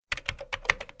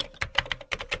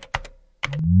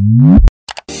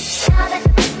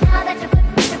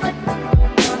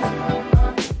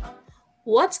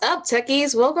What's up,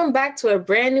 techies? Welcome back to a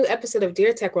brand new episode of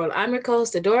Dear Tech World. I'm your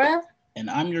co-host, Adora. And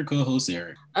I'm your co-host,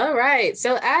 Eric. All right,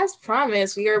 so as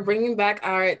promised, we are bringing back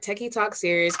our Techie Talk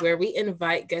series where we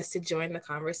invite guests to join the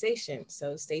conversation.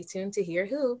 So stay tuned to hear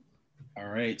who. All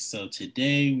right, so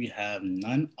today we have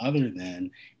none other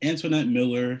than Antoinette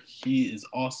Miller. He is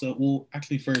also, well,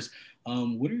 actually, first,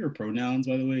 what are your pronouns,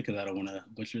 by the way? Because I don't want to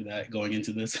butcher that going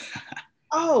into this.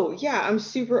 Oh, yeah, I'm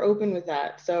super open with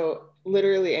that. So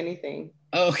literally anything.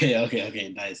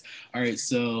 Okay, nice. All right,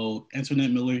 so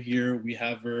Antoinette Miller here. We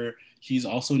have her. She's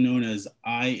also known as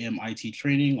I Am IT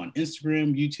Training on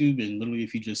Instagram, YouTube, and literally,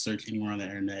 if you just search anywhere on the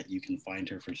internet, you can find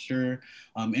her for sure.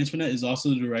 Antoinette is also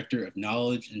the director of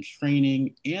knowledge and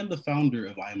training and the founder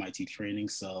of I Am IT Training.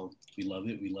 So we love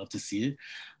it. We love to see it.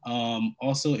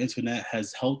 Also, Antoinette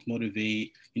has helped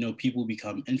motivate people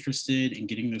become interested in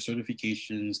getting their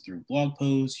certifications through blog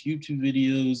posts, YouTube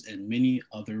videos, and many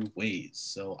other ways.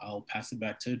 So I'll pass it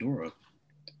back to Dora.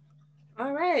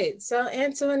 All right, so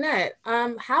Antoinette,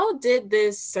 how did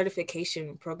this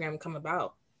certification program come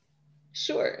about?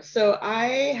 Sure. So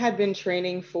I had been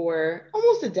training for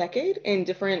almost a decade in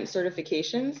different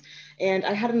certifications, and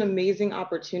I had an amazing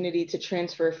opportunity to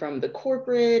transfer from the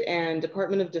corporate and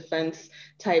Department of Defense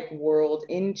type world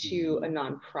into a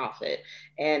nonprofit.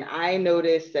 And I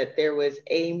noticed that there was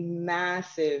a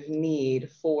massive need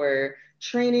for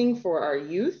training for our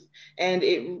youth,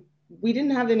 and we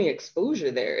didn't have any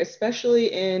exposure there, especially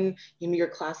in your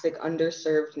classic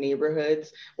underserved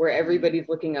neighborhoods where everybody's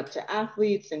looking up to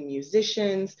athletes and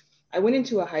musicians. I went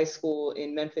into a high school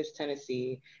in Memphis,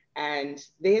 Tennessee, and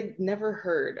they had never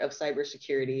heard of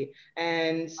cybersecurity.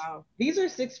 And Wow. these are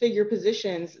six-figure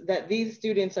positions that these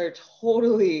students are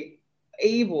totally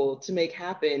able to make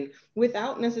happen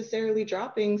without necessarily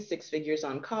dropping six figures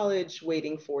on college,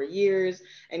 waiting 4 years,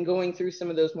 and going through some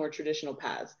of those more traditional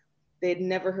paths. They'd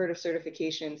never heard of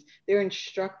certifications. Their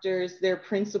instructors, their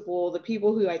principal, the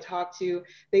people who I talked to,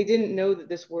 they didn't know that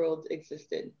this world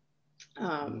existed.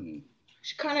 Um,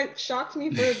 Kind of shocked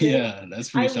me for a bit. Yeah, that's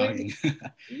pretty I went, shocking.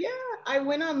 yeah, I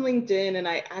went on LinkedIn and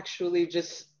I actually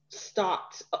just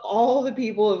stalked all the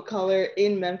people of color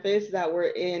in Memphis that were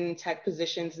in tech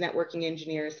positions, networking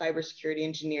engineers, cybersecurity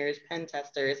engineers, pen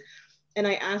testers. And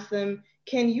I asked them,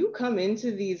 can you come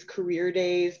into these career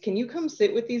days? Can you come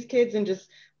sit with these kids and just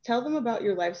tell them about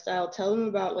your lifestyle, tell them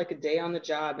about like a day on the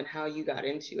job and how you got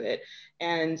into it?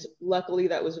 And luckily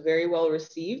that was very well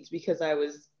received because I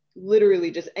was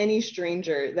literally just any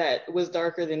stranger that was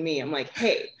darker than me. I'm like,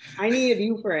 hey, I needed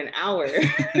you for an hour.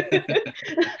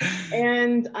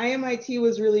 And IMIT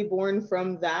was really born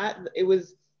from that. It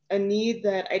was a need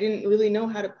that I didn't really know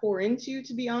how to pour into,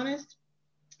 to be honest.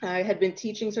 I had been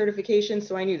teaching certification,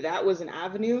 so I knew that was an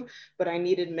avenue, but I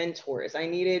needed mentors. I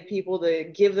needed people to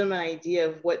give them an idea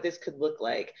of what this could look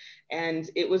like. And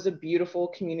it was a beautiful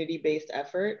community-based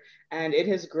effort. And it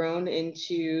has grown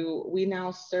into, we now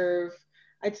serve,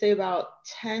 I'd say about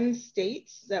 10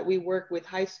 states that we work with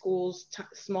high schools,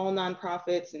 small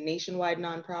nonprofits, and nationwide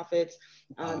nonprofits,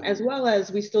 as well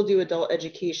as we still do adult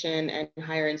education and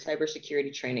higher end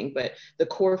cybersecurity training. But the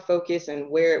core focus and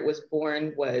where it was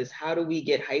born was how do we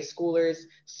get high schoolers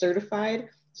certified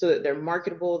so that they're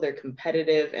marketable, they're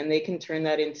competitive, and they can turn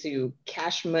that into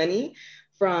cash money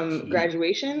from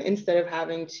graduation instead of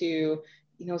having to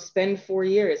spend 4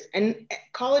 years. And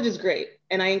college is great.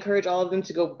 And I encourage all of them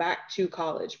to go back to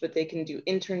college, but they can do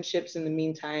internships in the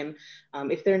meantime.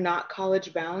 If they're not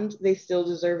college bound, they still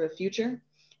deserve a future.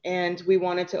 And we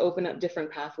wanted to open up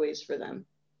different pathways for them.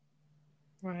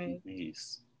 Right.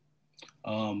 Nice.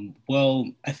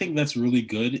 Well, I think that's really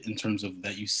good in terms of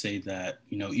that you say that,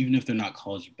 even if they're not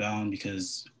college bound,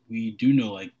 because we do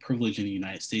know like privilege in the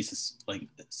United States is like,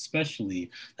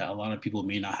 especially that a lot of people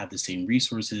may not have the same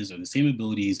resources or the same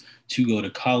abilities to go to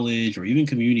college or even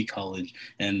community college.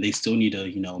 And they still need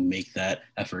to, make that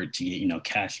effort to get,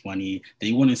 cash money.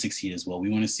 They want to succeed as well. We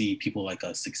want to see people like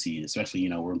us succeed, especially,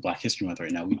 we're in Black History Month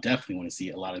right now. We definitely want to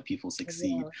see a lot of people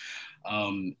succeed.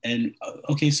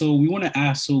 Okay, so we want to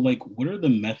ask, so like, what are the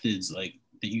methods like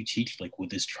that you teach, like with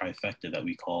this trifecta that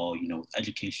we call,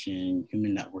 education,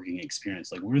 human networking,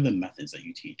 experience? Like, what are the methods that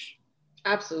you teach?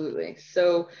 Absolutely.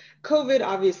 So COVID,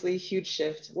 obviously, huge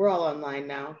shift. We're all online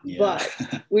now, Yeah.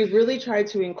 but we've really tried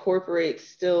to incorporate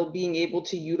still being able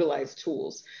to utilize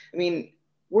tools. I mean,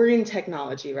 we're in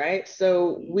technology, right?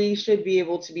 So we should be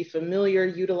able to be familiar,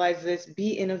 utilize this,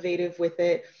 be innovative with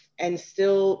it, and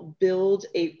still build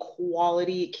a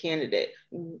quality candidate,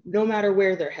 no matter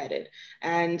where they're headed.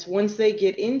 And once they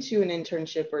get into an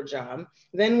internship or job,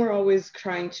 then we're always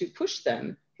trying to push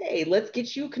them. hey, let's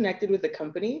get you connected with a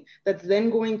company that's then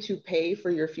going to pay for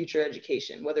your future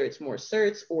education, whether it's more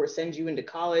certs or send you into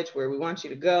college where we want you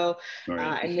to go,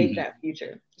 Right. and make that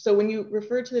future. So when you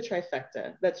refer to the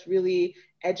trifecta, that's really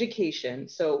education.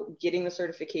 So getting the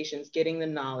certifications, getting the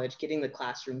knowledge, getting the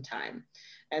classroom time,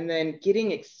 and then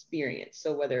getting experience.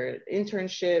 So whether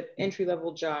internship,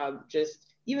 entry-level job,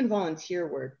 just even volunteer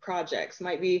work, projects,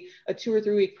 might be a 2 or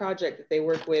 3 week project that they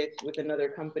work with another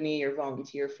company or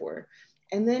volunteer for.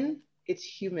 And then it's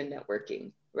human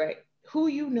networking, right? Who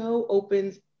you know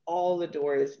opens all the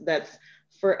doors. That's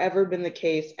forever been the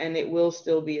case, and it will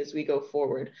still be as we go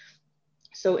forward.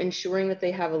 So ensuring that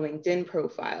they have a LinkedIn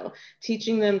profile,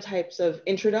 teaching them types of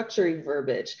introductory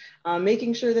verbiage,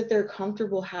 making sure that they're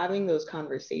comfortable having those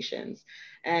conversations.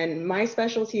 And my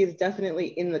specialty is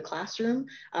definitely in the classroom.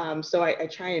 So I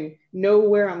try and know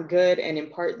where I'm good and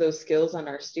impart those skills on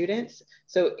our students.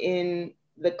 So in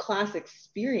the class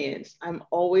experience, I'm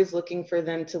always looking for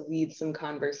them to lead some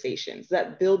conversations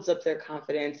that builds up their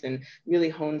confidence and really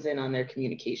hones in on their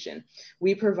communication.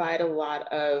 We provide a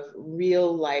lot of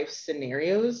real life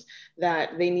scenarios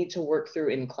that they need to work through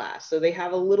in class. So they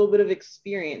have a little bit of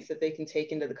experience that they can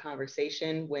take into the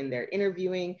conversation when they're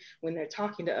interviewing, when they're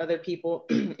talking to other people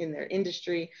in their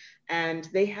industry, and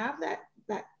they have that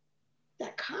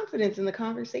confidence in the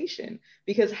conversation,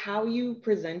 because how you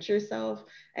present yourself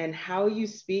and how you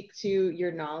speak to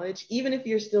your knowledge, even if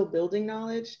you're still building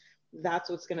knowledge,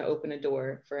 that's what's going to open a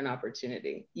door for an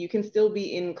opportunity. You can still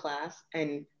be in class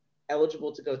and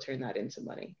eligible to go turn that into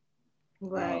money.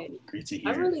 Right. Wow, great to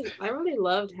I hear. really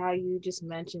loved how you just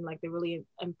mentioned like the really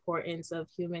importance of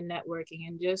human networking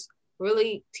and just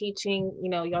really teaching,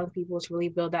 young people to really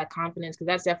build that confidence, because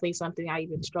that's definitely something I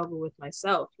even struggle with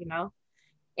myself.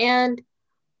 And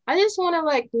I just want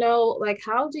to know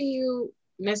how do you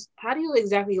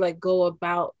exactly go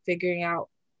about figuring out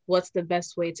what's the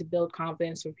best way to build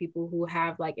confidence for people who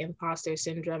have imposter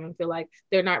syndrome and feel like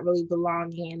they're not really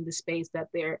belonging in the space that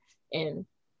they're in?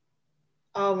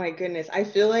 Oh my goodness. I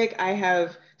feel like I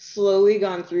have slowly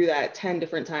gone through that 10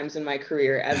 different times in my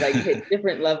career as I hit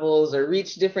different levels or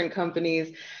reach different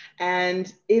companies.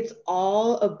 And it's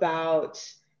all about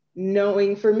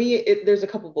knowing, for me, there's a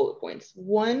couple bullet points.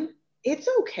 One, it's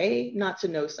okay not to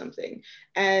know something.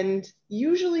 And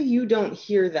usually you don't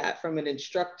hear that from an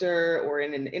instructor or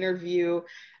in an interview.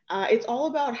 It's all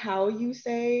about how you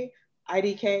say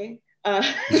IDK. So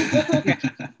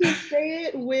to say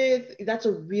it with, that's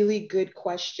a really good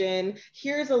question.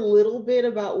 Here's a little bit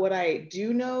about what I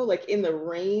do know, like in the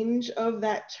range of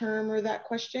that term or that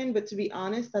question. But to be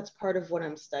honest, that's part of what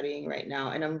I'm studying right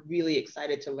now. And I'm really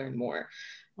excited to learn more.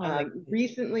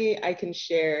 Recently, I can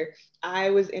share,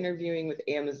 I was interviewing with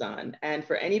Amazon. And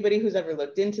for anybody who's ever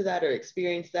looked into that or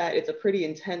experienced that, it's a pretty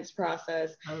intense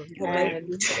process.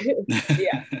 And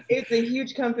yeah, it's a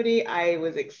huge company. I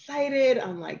was excited.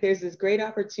 I'm like, there's this great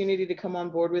opportunity to come on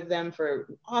board with them for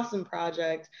an awesome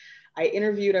project. I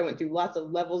interviewed, I went through lots of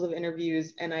levels of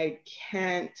interviews, and I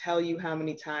can't tell you how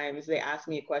many times they asked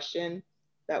me a question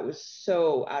that was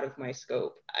so out of my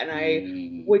scope. And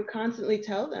I would constantly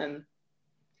tell them,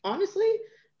 honestly,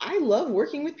 I love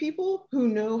working with people who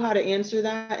know how to answer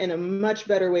that in a much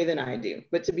better way than I do.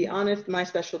 But to be honest, my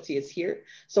specialty is here.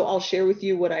 So I'll share with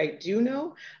you what I do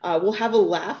know. We'll have a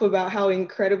laugh about how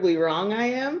incredibly wrong I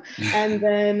am. And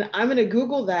then I'm going to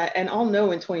Google that and I'll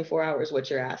know in 24 hours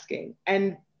what you're asking.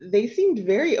 And they seemed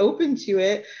very open to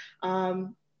it.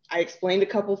 I explained a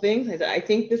couple things. I said, I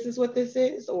think this is what this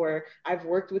is, or I've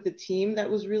worked with a team that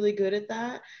was really good at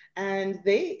that. And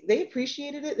they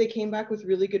appreciated it. They came back with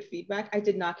really good feedback. I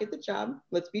did not get the job.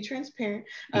 Let's be transparent.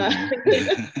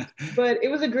 But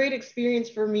it was a great experience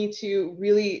for me to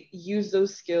really use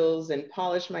those skills and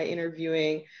polish my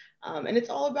interviewing. And it's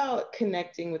all about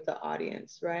connecting with the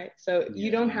audience, right? So you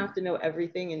don't have to know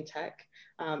everything in tech.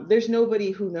 There's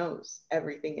nobody who knows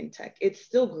everything in tech. It's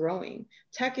still growing.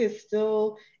 Tech is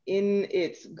still in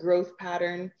its growth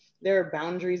pattern. There are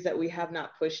boundaries that we have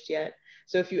not pushed yet.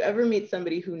 So if you ever meet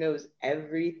somebody who knows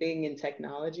everything in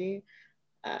technology,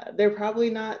 they're probably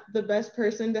not the best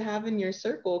person to have in your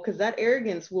circle, because that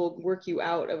arrogance will work you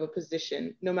out of a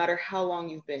position no matter how long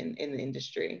you've been in the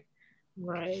industry.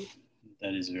 Right.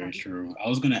 That is very true. I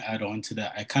was going to add on to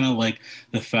that. I kind of like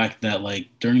the fact that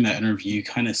during that interview, you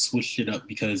kind of switched it up,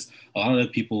 because a lot of the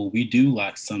people, we do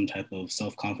lack some type of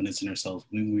self-confidence in ourselves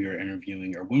when we are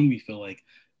interviewing, or when we feel like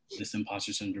this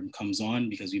imposter syndrome comes on,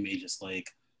 because we may just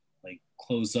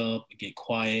close up, get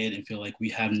quiet, and feel like we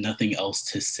have nothing else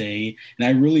to say. And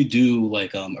I really do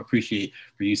appreciate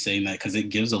for you saying that, because it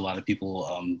gives a lot of people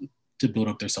to build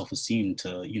up their self-esteem,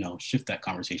 to, shift that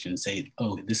conversation and say,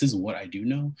 oh, this is what I do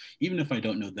know. Even if I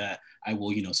don't know that, I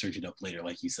will, search it up later,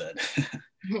 like you said.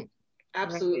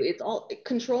 Absolutely. It's all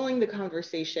controlling the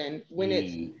conversation when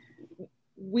Mm.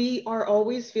 we are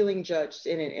always feeling judged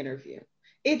in an interview.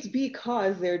 It's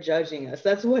because they're judging us.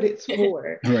 That's what it's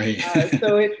for. Right.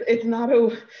 So it's not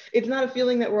a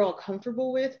feeling that we're all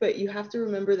comfortable with, but you have to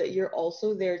remember that you're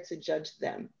also there to judge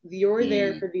them. You're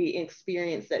there for the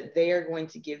experience that they are going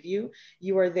to give you.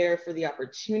 You are there for the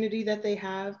opportunity that they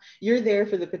have. You're there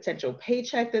for the potential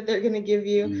paycheck that they're going to give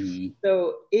you.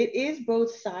 So it is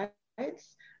both sides.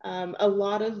 A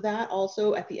lot of that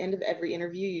also at the end of every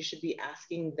interview, you should be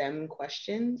asking them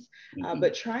questions,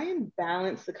 but try and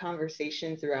balance the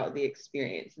conversation throughout the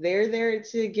experience. They're there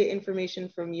to get information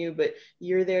from you, but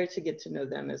you're there to get to know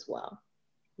them as well.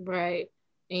 Right.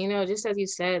 And, just as you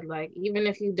said, like, even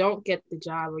if you don't get the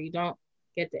job or you don't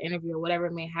get the interview or whatever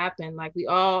may happen, like, we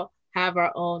all have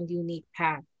our own unique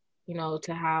path,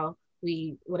 to how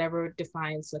whatever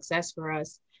defines success for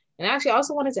us. And actually, I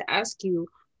also wanted to ask you,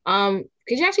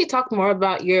 could you actually talk more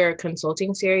about your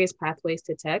consulting series, Pathways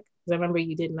to Tech? Because I remember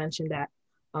you did mention that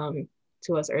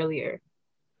to us earlier.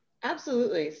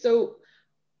 Absolutely. So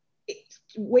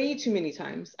way too many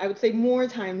times, I would say more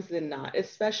times than not,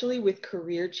 especially with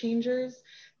career changers,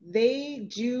 they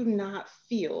do not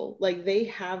feel like they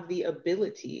have the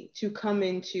ability to come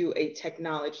into a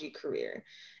technology career.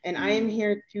 And I am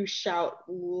here to shout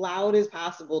loud as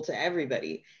possible to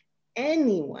everybody.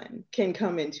 Anyone can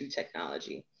come into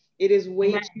technology. It is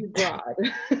way too broad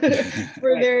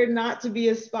for there not to be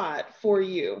a spot for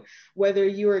you. Whether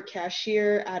you are a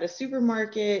cashier at a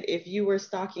supermarket, if you were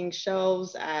stocking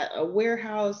shelves at a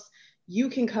warehouse, you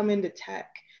can come into tech.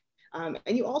 And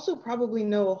you also probably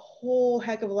know a whole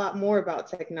heck of a lot more about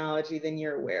technology than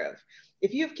you're aware of.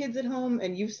 If you have kids at home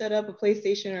and you've set up a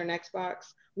PlayStation or an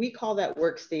Xbox, we call that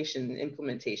workstation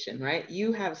implementation, right?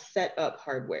 You have set up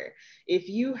hardware. If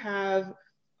you have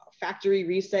factory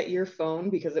reset your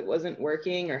phone because it wasn't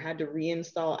working or had to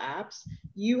reinstall apps,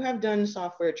 you have done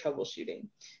software troubleshooting.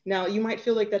 Now, you might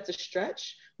feel like that's a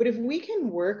stretch, but if we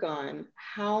can work on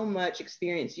how much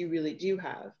experience you really do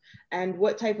have and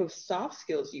what type of soft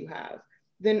skills you have,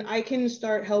 then I can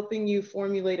start helping you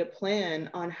formulate a plan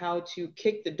on how to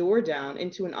kick the door down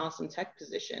into an awesome tech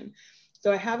position.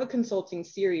 So I have a consulting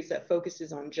series that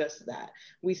focuses on just that.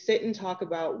 We sit and talk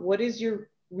about what is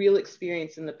your real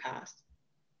experience in the past?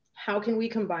 How can we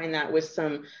combine that with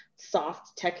some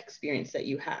soft tech experience that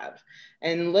you have?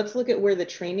 And let's look at where the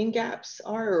training gaps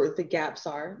are, or the gaps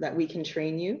are that we can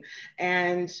train you,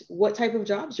 and what type of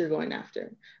jobs you're going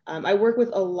after. I work with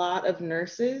a lot of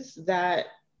nurses that,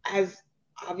 as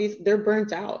obvious, they're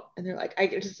burnt out and they're like,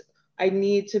 I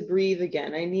need to breathe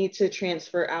again. I need to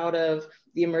transfer out of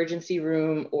the emergency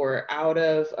room or out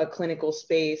of a clinical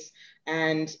space.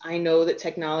 And I know that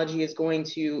technology is going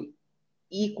to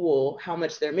equal how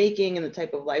much they're making and the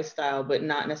type of lifestyle, but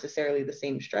not necessarily the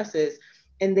same stresses.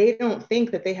 And they don't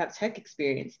think that they have tech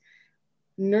experience.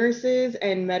 Nurses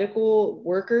and medical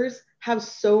workers have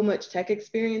so much tech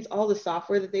experience. All the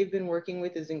software that they've been working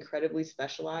with is incredibly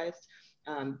specialized.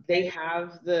 They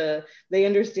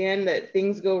understand that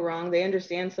things go wrong. They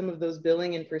understand some of those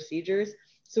billing and procedures.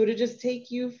 So to just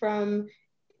take you from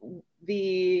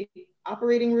the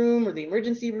operating room or the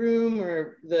emergency room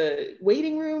or the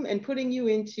waiting room and putting you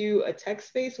into a tech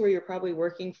space where you're probably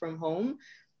working from home,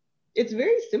 it's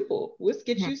very simple. Let's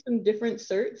get you some different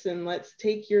certs and let's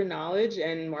take your knowledge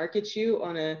and market you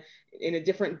in a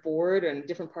different board and a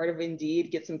different part of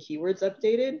Indeed, get some keywords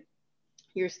updated.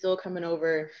 You're still coming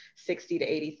over 60 to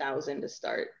 80,000 to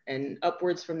start and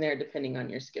upwards from there, depending on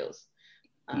your skills.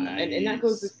 Nice. And that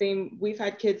goes the same. We've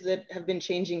had kids that have been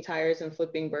changing tires and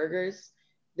flipping burgers.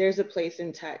 There's a place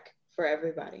in tech for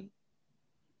everybody.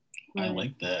 I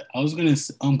like that. I was going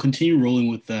to continue rolling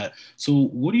with that. So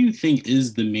what do you think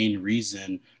is the main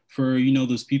reason for,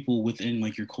 those people within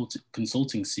like your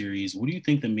consulting series? What do you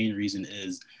think the main reason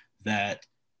is that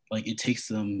like it takes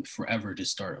them forever to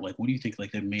start? Like, what do you think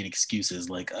like their main excuse is?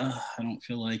 Like, I don't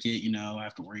feel like it, I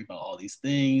have to worry about all these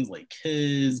things like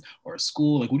kids or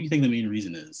school. Like, what do you think the main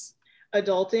reason is?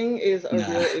 Adulting is a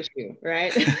real issue,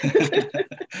 right?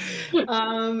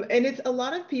 And it's a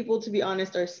lot of people, to be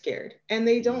honest, are scared and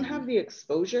they don't have the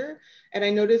exposure. And I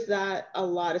notice that a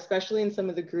lot, especially in some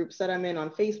of the groups that I'm in on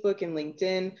Facebook and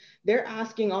LinkedIn, they're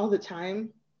asking all the time,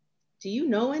 do you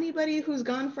know anybody who's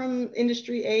gone from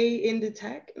industry A into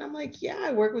tech? And I'm like, yeah,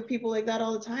 I work with people like that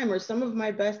all the time. Or some of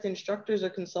my best instructors or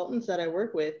consultants that I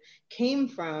work with came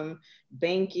from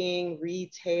banking,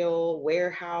 retail,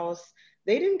 warehouse.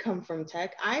 they didn't come from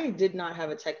tech. I did not have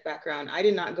a tech background. I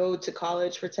did not go to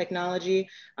college for technology.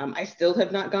 I still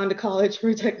have not gone to college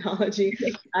for technology.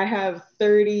 I have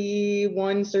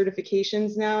 31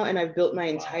 certifications now, and I've built my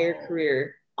entire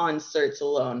career on certs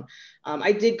alone.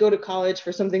 I did go to college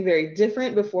for something very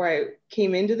different before I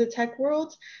came into the tech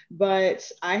world, but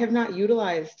I have not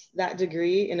utilized that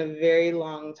degree in a very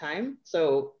long time.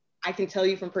 So I can tell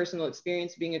you from personal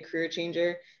experience, being a career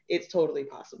changer, it's totally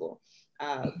possible.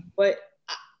 But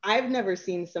I've never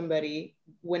seen somebody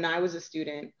when I was a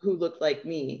student who looked like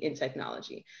me in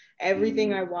technology.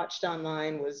 Everything I watched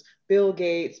online was Bill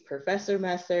Gates, Professor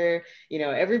Messer,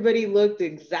 everybody looked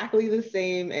exactly the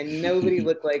same and nobody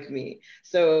looked like me.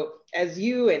 So as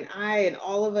you and I and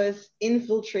all of us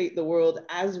infiltrate the world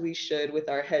as we should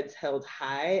with our heads held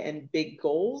high and big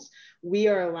goals, we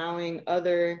are allowing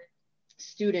other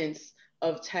students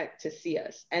of tech to see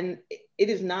us. And it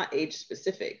is not age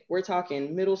specific. We're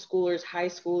talking middle schoolers, high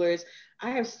schoolers. I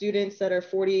have students that are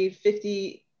 40,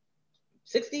 50,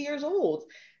 60 years old.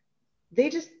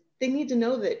 They need to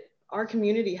know that our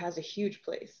community has a huge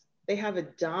place. They have a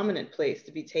dominant place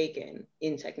to be taken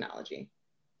in technology.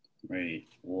 Right.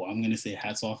 Well, I'm going to say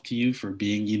hats off to you for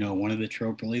being, one of the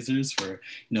trailblazers, for,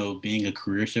 being a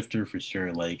career shifter for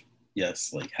sure. Like,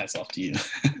 yes, like hats off to you.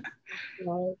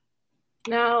 Right.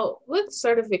 Now, with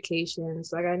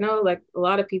certifications, like I know like a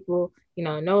lot of people,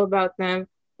 know about them,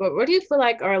 but what do you feel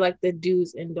like are like the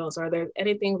do's and don'ts? Are there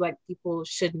anything like people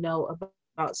should know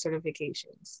about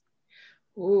certifications?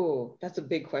 Ooh, that's a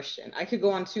big question. I could go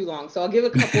on too long, so I'll give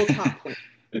a couple top points.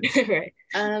 Right.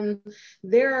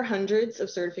 There are hundreds of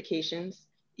certifications.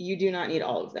 You do not need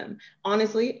all of them.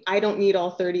 Honestly, I don't need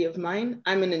all 30 of mine.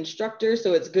 I'm an instructor,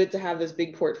 so it's good to have this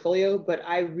big portfolio, but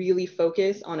I really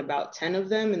focus on about 10 of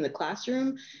them in the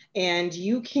classroom, and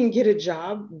you can get a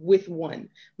job with one.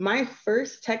 My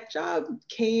first tech job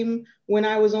came when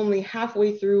I was only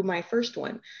halfway through my first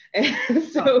one. And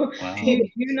so you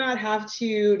do not have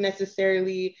to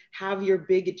necessarily have your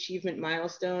big achievement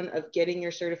milestone of getting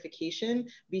your certification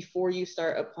before you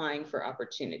start applying for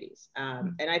opportunities.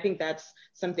 And I think that's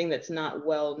something that's not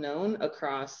well known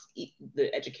across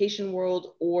the education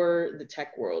world or the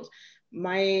tech world.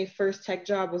 My first tech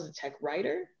job was a tech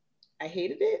writer. I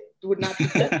hated it, would not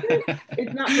suggest it.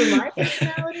 It's not for my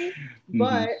personality,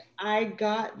 but I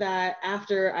got that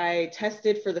after I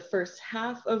tested for the first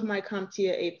half of my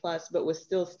CompTIA A+, but was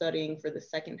still studying for the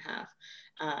second half.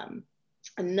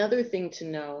 Another thing to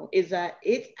know is that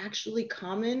it's actually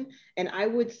common, and I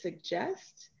would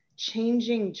suggest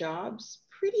changing jobs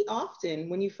pretty often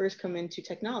when you first come into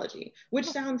technology, which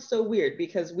sounds so weird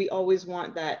because we always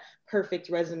want that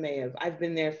perfect resume of I've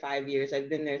been there 5 years, I've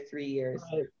been there 3 years.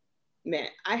 Right. Man,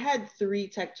 I had 3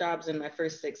 tech jobs in my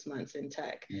first 6 months in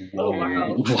tech. Oh,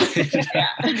 wow.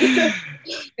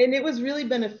 And it was really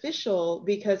beneficial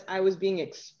because I was being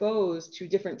exposed to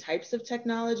different types of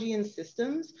technology and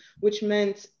systems, which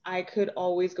meant I could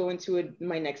always go into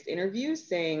my next interview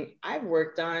saying, I've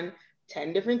worked on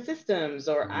 10 different systems,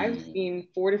 or I've seen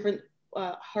 4 different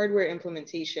hardware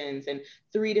implementations and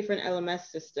 3 different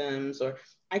LMS systems, or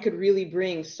I could really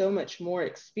bring so much more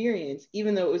experience,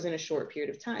 even though it was in a short period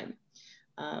of time.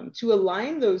 To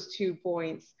align those 2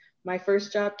 points, my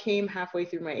first job came halfway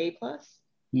through my A+.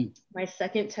 My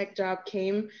second tech job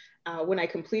came when I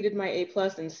completed my A+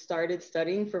 and started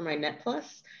studying for my Net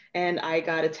Plus, and I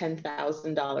got a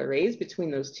 $10,000 raise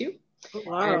between those 2. Oh,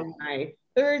 wow. And my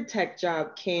third tech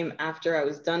job came after I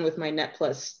was done with my Net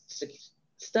Plus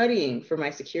studying for my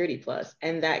Security Plus,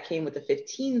 and that came with a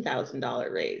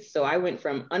 $15,000 raise. So I went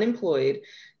from unemployed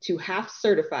to half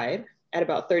certified at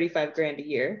about 35 grand a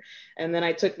year. And then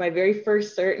I took my very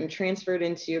first cert and transferred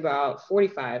into about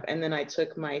 45. And then I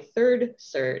took my third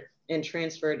cert and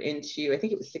transferred into, I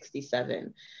think it was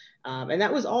 67. And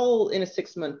that was all in a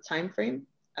 6-month time frame.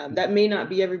 That may not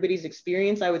be everybody's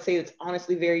experience. I would say it's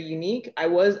honestly very unique. I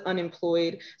was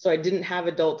unemployed, so I didn't have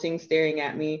adulting staring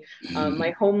at me. My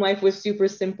home life was super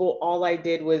simple. All I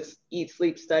did was eat,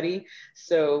 sleep, study.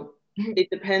 So it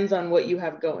depends on what you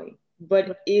have going,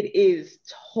 but it is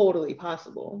totally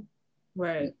possible.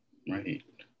 Right. Right.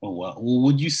 Oh, wow. Well,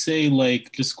 would you say,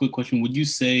 like, just a quick question, would you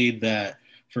say that,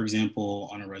 for example,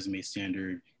 on a resume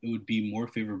standard, it would be more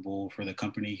favorable for the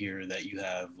company here that you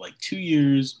have like 2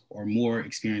 years or more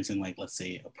experience in, like, let's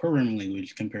say a programming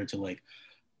language compared to like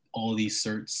all these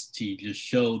certs to just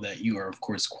show that you are, of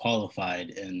course, qualified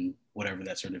in whatever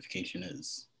that certification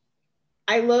is?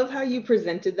 I love how you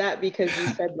presented that, because you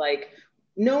said like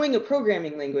knowing a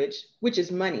programming language, which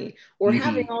is money, or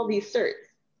having all these certs.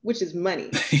 which is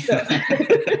money. So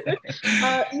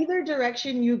either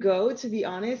direction you go, to be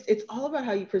honest, it's all about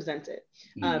how you present it.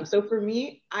 So for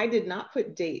me, I did not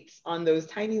put dates on those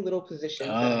tiny little positions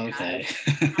that I had.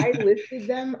 I listed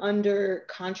them under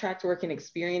contract work and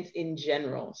experience in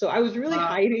general. So I was really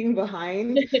hiding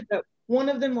behind that. One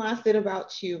of them lasted about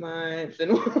 2 months,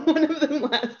 and one of them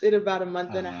lasted about a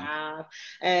month and a half.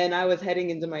 And I was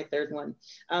heading into my third one,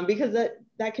 because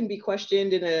that can be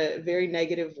questioned in a very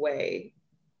negative way,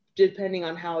 depending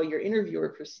on how your interviewer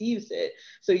perceives it.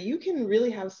 So you can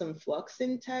really have some flux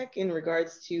in tech in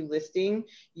regards to listing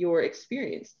your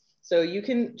experience. So you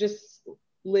can just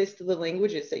list the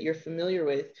languages that you're familiar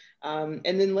with, and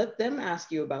then let them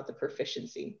ask you about the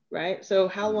proficiency, right? So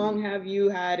how long have you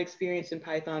had experience in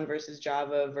Python versus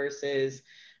Java versus,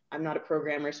 I'm not a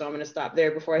programmer, so I'm going to stop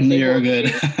there before I say you're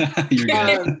good. You're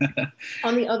good.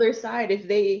 On the other side,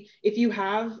 if you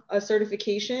have a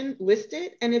certification, list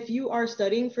it. And if you are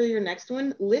studying for your next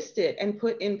one, list it and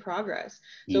put in progress.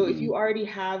 So if you already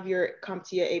have your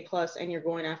CompTIA A+ and you're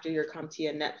going after your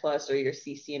CompTIA Net+ or your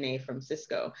CCNA from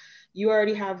Cisco, you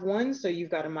already have one, so you've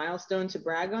got a milestone to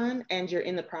brag on, and you're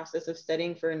in the process of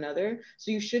studying for another.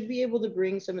 So you should be able to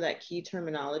bring some of that key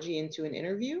terminology into an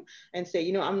interview and say,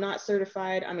 I'm not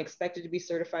certified. I'm expected to be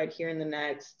certified here in the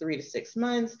next 3 to 6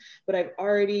 months, but I've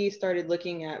already started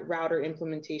looking at router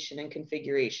implementation and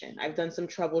configuration. I've done some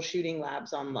troubleshooting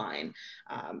labs online.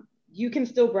 You can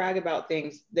still brag about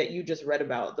things that you just read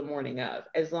about the morning of,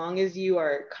 as long as you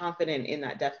are confident in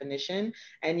that definition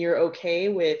and you're okay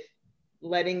with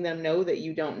letting them know that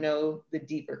you don't know the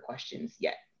deeper questions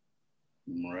yet.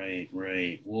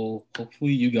 Right. Well,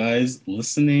 hopefully you guys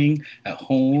listening at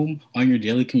home on your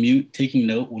daily commute, taking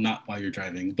note, well, not while you're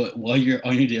driving, but while you're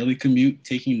on your daily commute,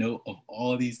 taking note of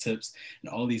all these tips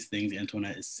and all these things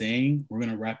Antoinette is saying. We're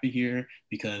going to wrap it here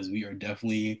because we are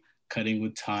definitely cutting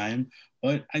with time.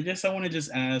 But I guess I want to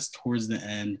just ask towards the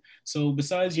end. So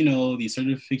besides, these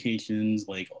certifications,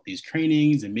 like all these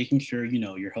trainings and making sure,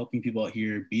 you're helping people out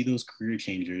here be those career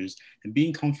changers and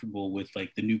being comfortable with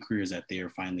like the new careers that they are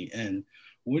finally in,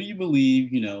 what do you believe,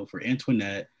 for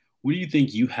Antoinette, what do you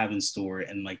think you have in store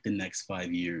in like the next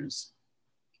 5 years?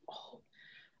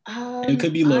 It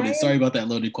could be loaded. Sorry about that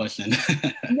loaded question.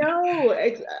 No,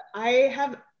 I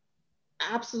have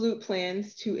absolute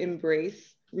plans to embrace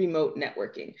remote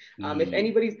networking. If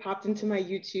anybody's popped into my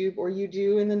YouTube, or you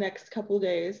do in the next couple of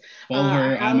days, follow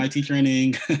her on MIT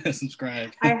Training.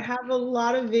 Subscribe. I have a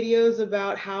lot of videos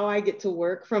about how I get to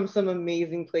work from some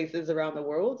amazing places around the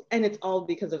world, and it's all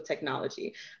because of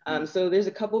technology. So there's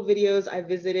a couple videos I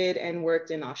visited and worked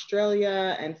in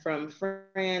Australia and from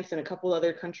France and a couple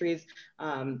other countries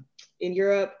in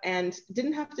Europe, and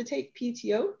didn't have to take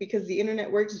PTO because the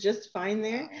internet works just fine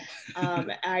there.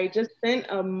 I just spent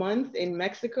a month in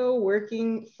Mexico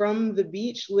working from the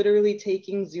beach, literally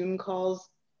taking Zoom calls,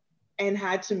 and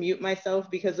had to mute myself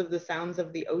because of the sounds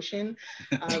of the ocean.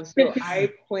 So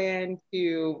I plan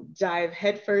to dive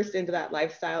headfirst into that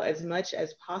lifestyle as much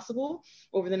as possible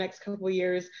over the next couple of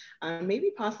years,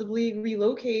 maybe possibly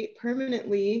relocate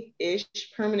permanently-ish.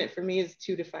 Permanent for me is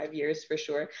 2 to 5 years for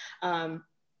sure.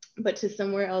 But to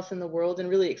somewhere else in the world and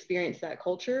really experience that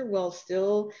culture while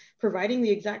still providing the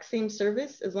exact same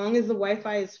service. As long as the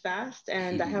Wi-Fi is fast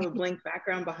and I have a blank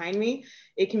background behind me,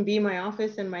 it can be my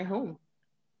office and my home.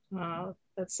 Wow,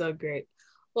 that's so great.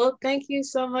 Well, thank you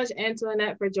so much,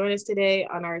 Antoinette, for joining us today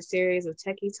on our series of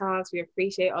Techie Talks. We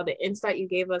appreciate all the insight you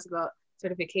gave us about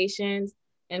certifications.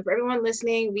 And for everyone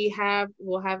listening,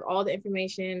 we'll have all the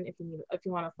information if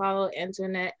you want to follow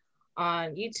Antoinette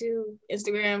on YouTube,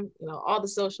 Instagram, all the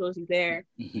socials there.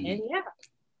 And yeah.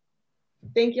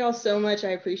 Thank y'all so much. I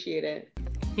appreciate it.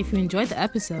 If you enjoyed the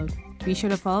episode, be sure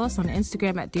to follow us on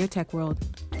Instagram at Dear Tech World.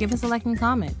 Give us a like and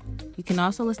comment. You can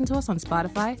also listen to us on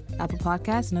Spotify, Apple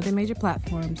Podcasts, and other major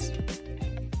platforms.